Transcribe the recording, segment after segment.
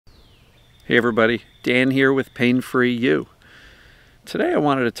Hey everybody, Dan here with Pain Free You. Today I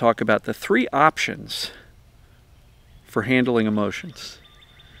wanted to talk about the 3 options for handling emotions.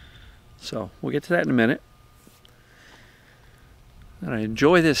 So we'll get to that in a minute. And I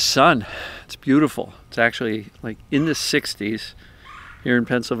enjoy this sun. It's beautiful. It's actually like in the 60s here in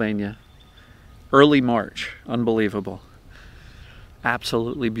Pennsylvania. Early March. Unbelievable.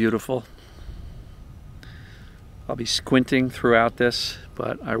 Absolutely beautiful. I'll be squinting throughout this,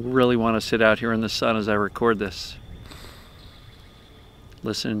 but I really want to sit out here in the sun as I record this.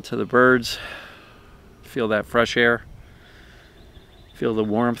 Listen to the birds, feel that fresh air, feel the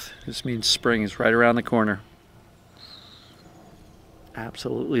warmth. This means spring is right around the corner.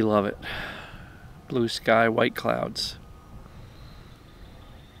 Absolutely love it. Blue sky, white clouds.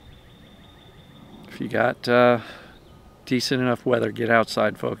 If you got decent enough weather, get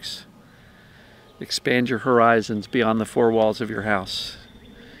outside, folks. Expand your horizons beyond the 4 walls of your house.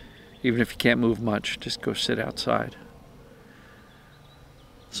 Even if you can't move much, just go sit outside.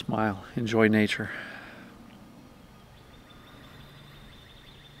 Smile, enjoy nature.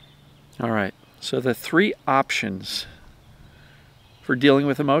 All right, so the 3 options for dealing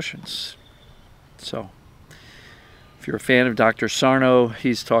with emotions. So, if you're a fan of Dr. Sarno,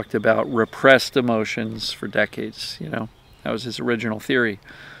 he's talked about repressed emotions for decades, that was his original theory.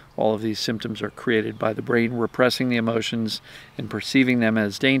 All of these symptoms are created by the brain repressing the emotions and perceiving them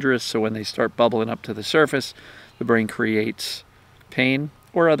as dangerous, so when they start bubbling up to the surface, the brain creates pain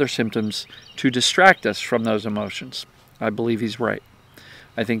or other symptoms to distract us from those emotions. I believe he's right.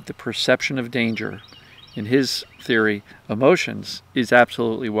 I think the perception of danger, in his theory, emotions, is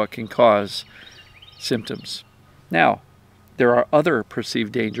absolutely what can cause symptoms. Now, there are other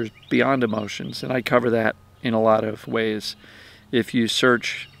perceived dangers beyond emotions, and I cover that in a lot of ways. If you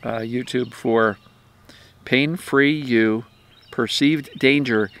search YouTube for Pain Free You, Perceived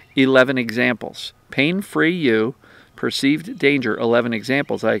Danger, 11 Examples. Pain Free You, Perceived Danger, 11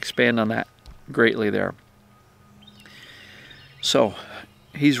 Examples. I expand on that greatly there. So,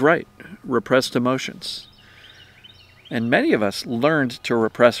 he's right. Repressed emotions. And many of us learned to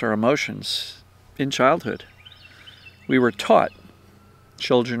repress our emotions in childhood. We were taught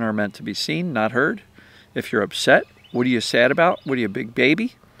children are meant to be seen, not heard. If you're upset, what are you sad about? What are you, a big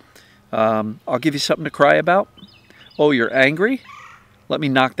baby? I'll give you something to cry about. Oh, you're angry? Let me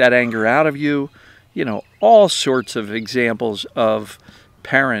knock that anger out of you. All sorts of examples of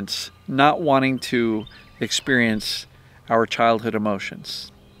parents not wanting to experience our childhood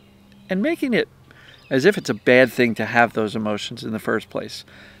emotions and making it as if it's a bad thing to have those emotions in the first place.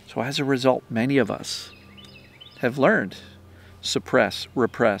 So as a result, many of us have learned suppress,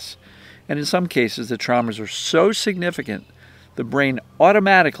 repress. And in some cases, the traumas are so significant, the brain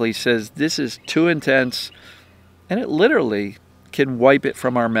automatically says this is too intense, and it literally can wipe it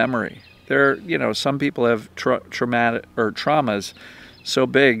from our memory. Some people have traumas so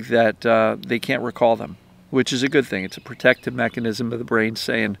big that they can't recall them, which is a good thing. It's a protective mechanism of the brain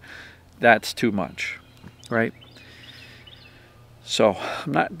saying that's too much, right? So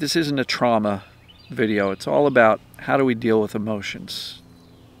this isn't a trauma video. It's all about how do we deal with emotions.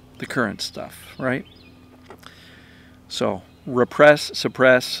 The current stuff, right? So repress,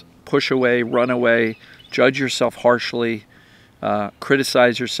 suppress, push away, run away, judge yourself harshly,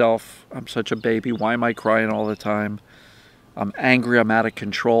 criticize yourself. I'm such a baby. Why am I crying all the time? I'm angry. I'm out of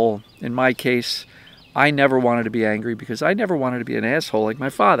control. In my case, I never wanted to be angry because I never wanted to be an asshole like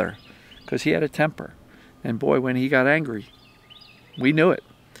my father because he had a temper. And boy, when he got angry, we knew it.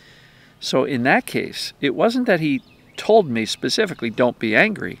 So in that case, it wasn't that he told me specifically, don't be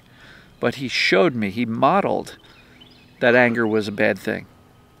angry. But he showed me, he modeled that anger was a bad thing.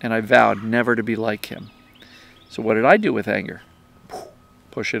 And I vowed never to be like him. So what did I do with anger?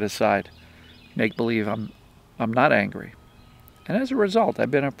 Push it aside. Make believe I'm not angry. And as a result, I've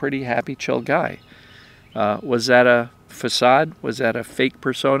been a pretty happy, chill guy. Was that a facade? Was that a fake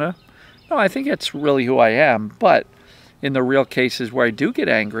persona? No, I think it's really who I am. But in the real cases where I do get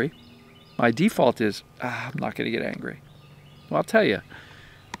angry, my default is, I'm not going to get angry. Well, I'll tell you.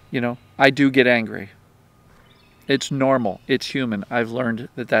 I do get angry. It's normal. It's human. I've learned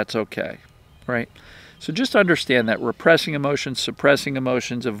that that's okay, right? So just understand that repressing emotions, suppressing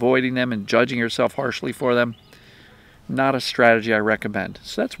emotions, avoiding them, and judging yourself harshly for them, not a strategy I recommend.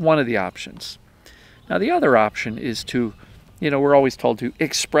 So that's one of the options. Now, the other option is to, we're always told to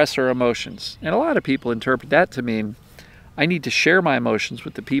express our emotions. And a lot of people interpret that to mean I need to share my emotions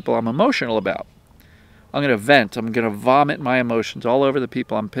with the people I'm emotional about. I'm going to vent. I'm going to vomit my emotions all over the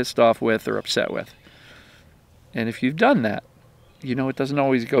people I'm pissed off with or upset with. And if you've done that, it doesn't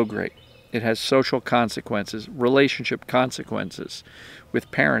always go great. It has social consequences, relationship consequences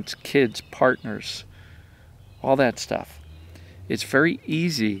with parents, kids, partners, all that stuff. It's very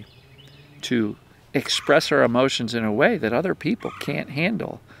easy to express our emotions in a way that other people can't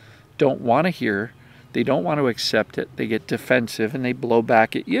handle, don't want to hear, they don't want to accept it, they get defensive, and they blow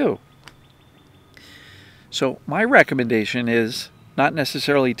back at you. So my recommendation is not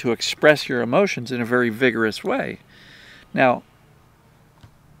necessarily to express your emotions in a very vigorous way. Now,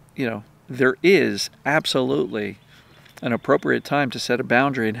 there is absolutely an appropriate time to set a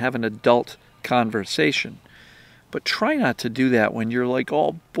boundary and have an adult conversation. But try not to do that when you're like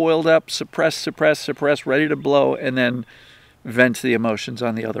all boiled up, suppress, ready to blow, and then vent the emotions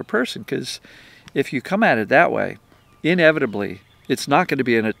on the other person. Because if you come at it that way, inevitably, it's not going to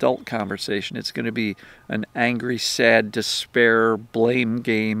be an adult conversation. It's going to be an angry, sad, despair, blame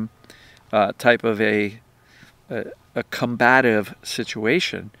game type of a combative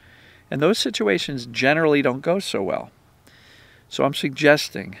situation. And those situations generally don't go so well. So I'm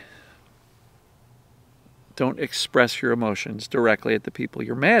suggesting don't express your emotions directly at the people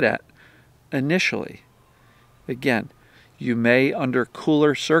you're mad at initially. Again, you may, under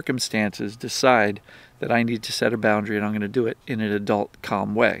cooler circumstances, decide that I need to set a boundary and I'm going to do it in an adult,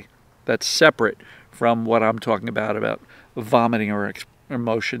 calm way. That's separate from what I'm talking about vomiting our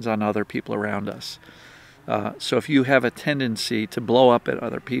emotions on other people around us. So if you have a tendency to blow up at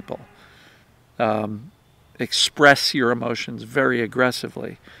other people, express your emotions very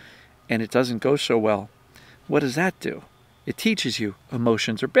aggressively, and it doesn't go so well, what does that do? It teaches you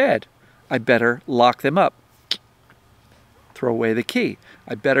emotions are bad. I better lock them up. Throw away the key.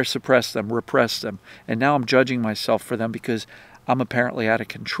 I better suppress them, repress them. And now I'm judging myself for them because I'm apparently out of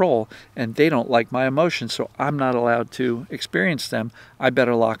control and they don't like my emotions, so I'm not allowed to experience them. I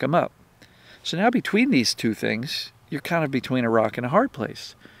better lock them up. So now between these two things, you're kind of between a rock and a hard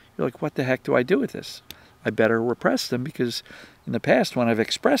place. You're like, what the heck do I do with this? I better repress them because in the past when I've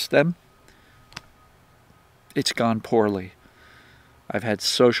expressed them, it's gone poorly. I've had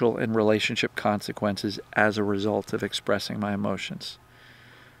social and relationship consequences as a result of expressing my emotions.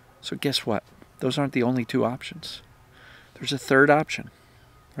 So guess what? Those aren't the only two options. There's a third option,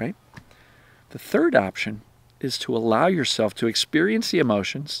 right? The third option is to allow yourself to experience the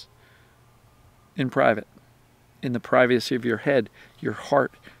emotions in private, in the privacy of your head, your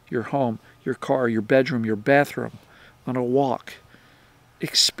heart, your home, your car, your bedroom, your bathroom, on a walk.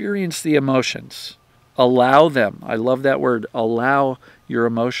 Experience the emotions. Allow them. I love that word. Allow your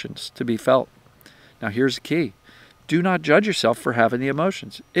emotions to be felt. Now here's the key. Do not judge yourself for having the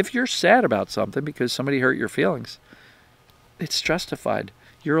emotions. If you're sad about something because somebody hurt your feelings, it's justified.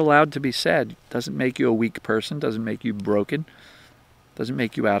 You're allowed to be sad. Doesn't make you a weak person. Doesn't make you broken. Doesn't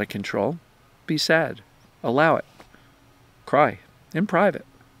make you out of control. Be sad. Allow it. Cry in private,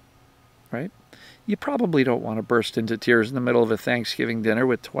 right? You probably don't want to burst into tears in the middle of a Thanksgiving dinner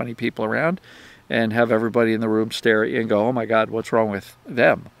with 20 people around and have everybody in the room stare at you and go, oh my God, what's wrong with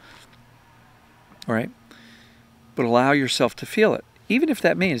them? All right? But allow yourself to feel it. Even if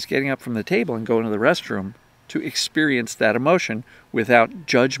that means getting up from the table and going to the restroom to experience that emotion without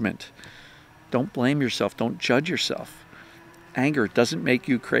judgment. Don't blame yourself. Don't judge yourself. Anger doesn't make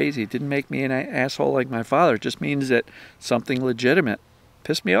you crazy. It didn't make me an asshole like my father. It just means that something legitimate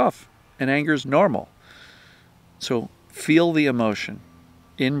pissed me off. And anger is normal. So feel the emotion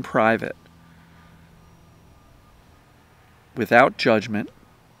in private without judgment.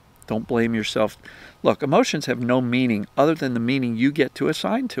 Don't blame yourself. Look, emotions have no meaning other than the meaning you get to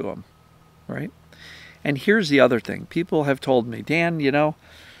assign to them, right? And here's the other thing. People have told me, Dan, you know,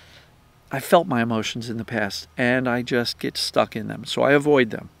 I felt my emotions in the past and I just get stuck in them. So I avoid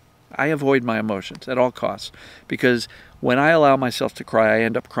them. I avoid my emotions at all costs because when I allow myself to cry, I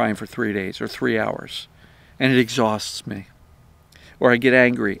end up crying for 3 days or 3 hours and it exhausts me. Or I get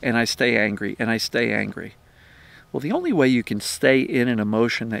angry and I stay angry and I stay angry. Well, the only way you can stay in an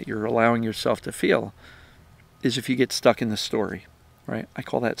emotion that you're allowing yourself to feel is if you get stuck in the story, right? I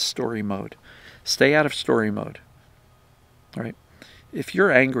call that story mode. Stay out of story mode, all right? If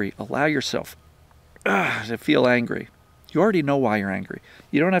you're angry, allow yourself to feel angry. You already know why you're angry.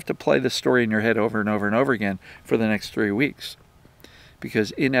 You don't have to play the story in your head over and over and over again for the next 3 weeks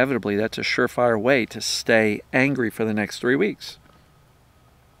because inevitably that's a surefire way to stay angry for the next 3 weeks.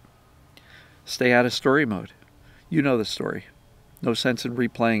 Stay out of story mode. You know the story. No sense in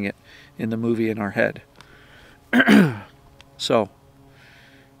replaying it in the movie in our head. So,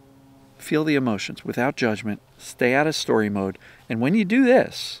 feel the emotions without judgment. Stay out of story mode. And when you do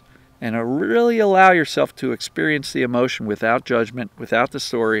this, and really allow yourself to experience the emotion without judgment, without the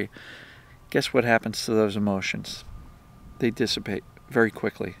story, guess what happens to those emotions? They dissipate very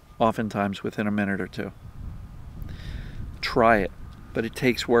quickly, oftentimes within a minute or two. Try it, but it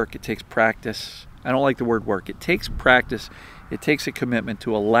takes work, it takes practice. I don't like the word work. It takes practice. It takes a commitment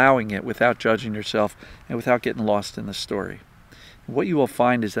to allowing it without judging yourself and without getting lost in the story. What you will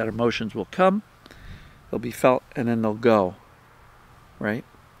find is that emotions will come, they'll be felt, and then they'll go, right?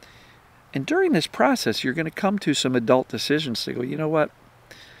 And during this process, you're going to come to some adult decisions to go, you know what?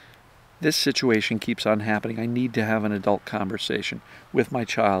 This situation keeps on happening. I need to have an adult conversation with my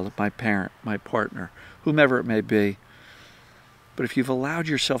child, my parent, my partner, whomever it may be. But if you've allowed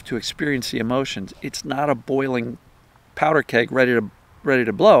yourself to experience the emotions, it's not a boiling powder keg ready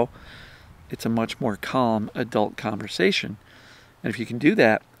to blow. It's a much more calm adult conversation. And if you can do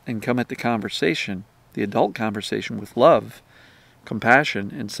that and come at the conversation, the adult conversation, with love,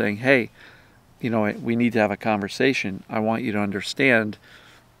 compassion, and saying, hey, you know, we need to have a conversation. I want you to understand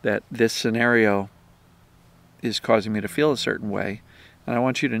that this scenario is causing me to feel a certain way, and I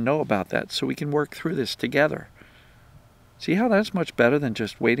want you to know about that so we can work through this together. See how that's much better than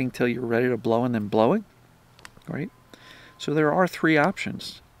just waiting till you're ready to blow and then blowing, right? So there are 3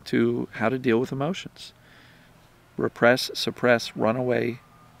 options to how to deal with emotions. Repress, suppress, run away,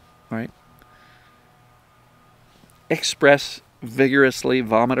 right? Express vigorously,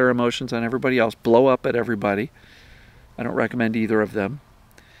 vomit our emotions on everybody else, blow up at everybody. I don't recommend either of them.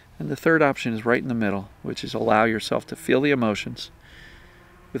 And the third option is right in the middle, which is allow yourself to feel the emotions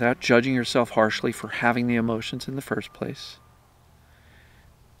without judging yourself harshly for having the emotions in the first place.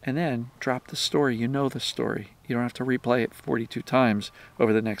 And then drop the story. You know the story. You don't have to replay it 42 times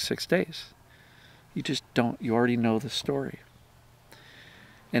over the next 6 days. You just don't. You already know the story.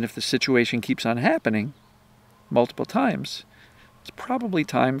 And if the situation keeps on happening multiple times, it's probably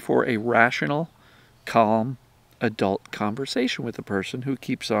time for a rational, calm, adult conversation with the person who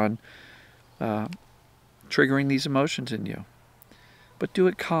keeps on triggering these emotions in you. But do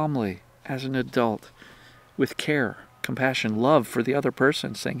it calmly, as an adult, with care, compassion, love for the other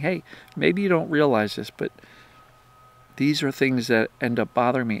person, saying, hey, maybe you don't realize this, but these are things that end up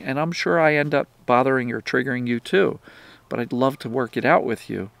bothering me. And I'm sure I end up bothering or triggering you too, but I'd love to work it out with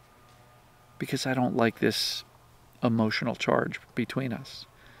you because I don't like this emotional charge between us.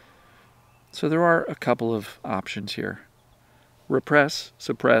 So there are a couple of options here. Repress,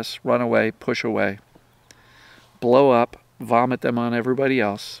 suppress, run away, push away, blow up, vomit them on everybody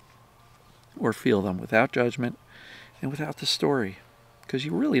else, or feel them without judgment and without the story, because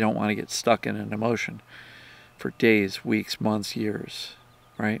you really don't want to get stuck in an emotion for days, weeks, months, years,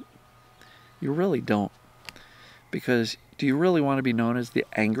 right? You really don't. Because do you really want to be known as the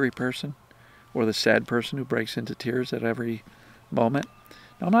angry person or the sad person who breaks into tears at every moment?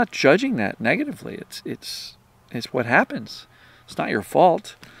 Now, I'm not judging that negatively. It's what happens. It's not your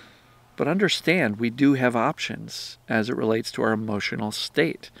fault. But understand, we do have options as it relates to our emotional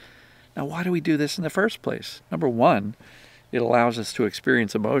state. Now, why do we do this in the first place? Number one, it allows us to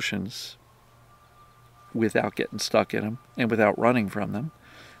experience emotions without getting stuck in them and without running from them.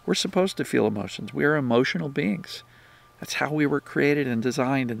 We're supposed to feel emotions. We are emotional beings. That's how we were created and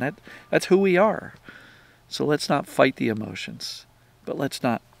designed, and that's who we are. So let's not fight the emotions, but let's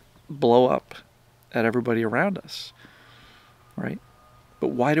not blow up at everybody around us, right? But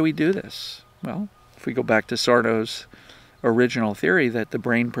why do we do this? Well, if we go back to Sarno's original theory that the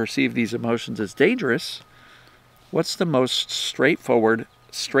brain perceived these emotions as dangerous, what's the most straightforward,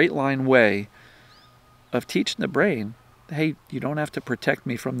 straight-line way of teaching the brain, hey, you don't have to protect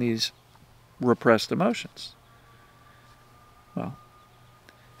me from these repressed emotions? Well,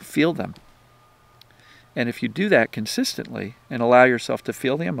 feel them. And if you do that consistently and allow yourself to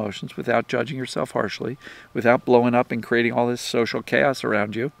feel the emotions without judging yourself harshly, without blowing up and creating all this social chaos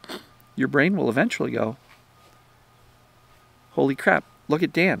around you, your brain will eventually go, holy crap, look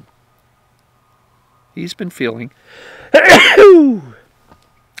at Dan. He's been feeling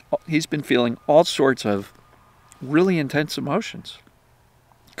all sorts of really intense emotions,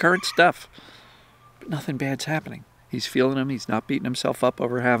 current stuff, but nothing bad's happening. He's feeling them. He's not beating himself up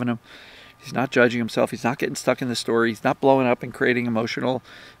over having them. He's not judging himself. He's not getting stuck in the story. He's not blowing up and creating emotional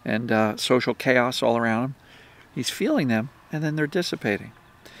and social chaos all around him. He's feeling them, and then they're dissipating.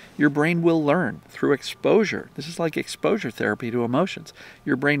 Your brain will learn through exposure. This is like exposure therapy to emotions.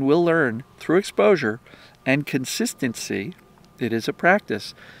 Your brain will learn through exposure and consistency, it is a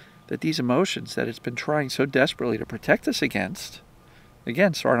practice, that these emotions that it's been trying so desperately to protect us against,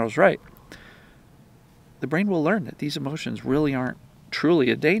 again, Sarno's right, the brain will learn that these emotions really aren't truly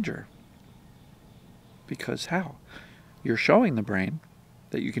a danger. Because how? You're showing the brain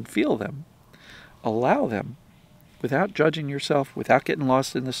that you can feel them, allow them, without judging yourself, without getting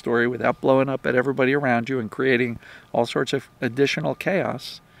lost in the story, without blowing up at everybody around you and creating all sorts of additional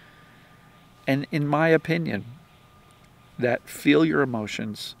chaos. And in my opinion, that feel your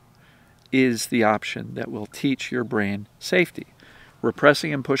emotions is the option that will teach your brain safety.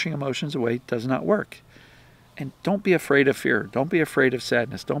 Repressing and pushing emotions away does not work. And don't be afraid of fear. Don't be afraid of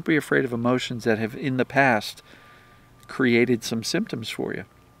sadness. Don't be afraid of emotions that have in the past created some symptoms for you.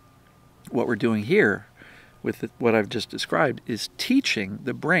 What we're doing here with what I've just described is teaching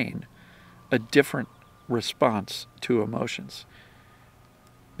the brain a different response to emotions.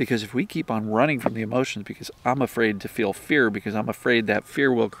 Because if we keep on running from the emotions because I'm afraid to feel fear, because I'm afraid that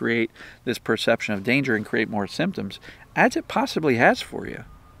fear will create this perception of danger and create more symptoms, as it possibly has for you,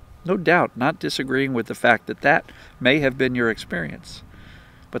 no doubt, not disagreeing with the fact that that may have been your experience.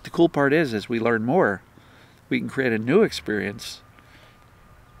 But the cool part is, as we learn more, we can create a new experience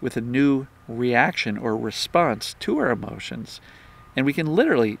with a new reaction or response to our emotions. And we can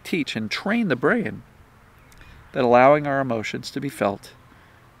literally teach and train the brain that allowing our emotions to be felt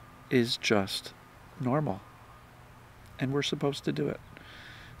is just normal. And we're supposed to do it.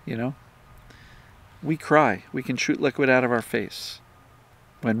 You know? We cry. We can shoot liquid out of our face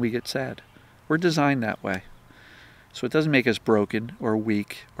when we get sad. We're designed that way. So it doesn't make us broken or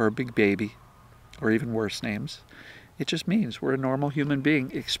weak or a big baby or even worse names. It just means we're a normal human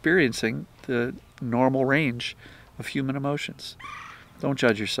being experiencing the normal range of human emotions. Don't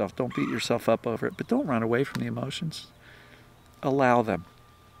judge yourself. Don't beat yourself up over it. But don't run away from the emotions. Allow them.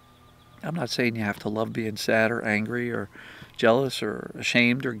 I'm not saying you have to love being sad or angry or jealous or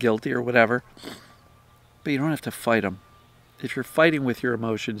ashamed or guilty or whatever. But you don't have to fight them. If you're fighting with your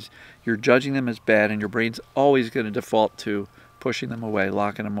emotions, you're judging them as bad, and your brain's always going to default to pushing them away,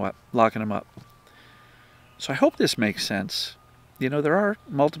 locking them up. So I hope this makes sense. You know, there are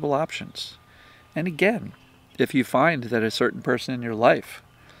multiple options. And again, if you find that a certain person in your life,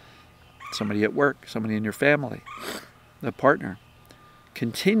 somebody at work, somebody in your family, a partner,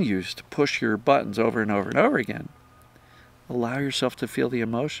 continues to push your buttons over and over and over again, allow yourself to feel the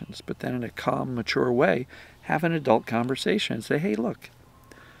emotions, but then in a calm, mature way, have an adult conversation and say, hey, look,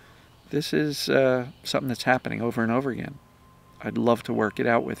 this is something that's happening over and over again. I'd love to work it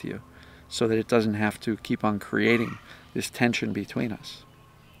out with you so that it doesn't have to keep on creating this tension between us.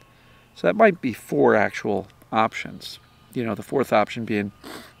 So that might be 4 actual options. You know, the 4th option being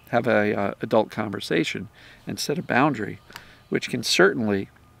have a adult conversation and set a boundary, which can certainly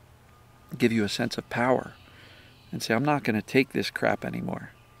give you a sense of power and say, I'm not going to take this crap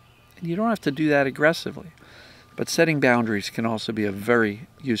anymore. And you don't have to do that aggressively. But setting boundaries can also be a very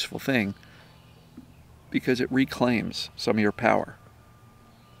useful thing because it reclaims some of your power.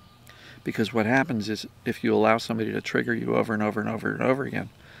 Because what happens is if you allow somebody to trigger you over and over and over and over again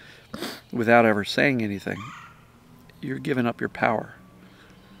without ever saying anything, you're giving up your power.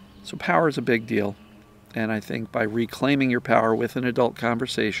 So power is a big deal. And I think by reclaiming your power with an adult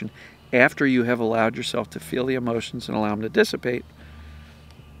conversation, after you have allowed yourself to feel the emotions and allow them to dissipate,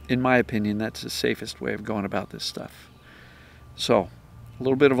 in my opinion, that's the safest way of going about this stuff. So, a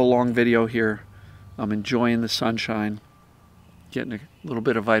little bit of a long video here. I'm enjoying the sunshine, getting a little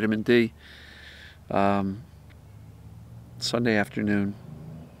bit of vitamin D. Sunday afternoon.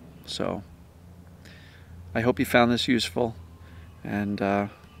 So, I hope you found this useful. And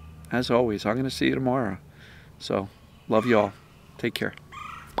as always, I'm going to see you tomorrow. So, love you all. Take care.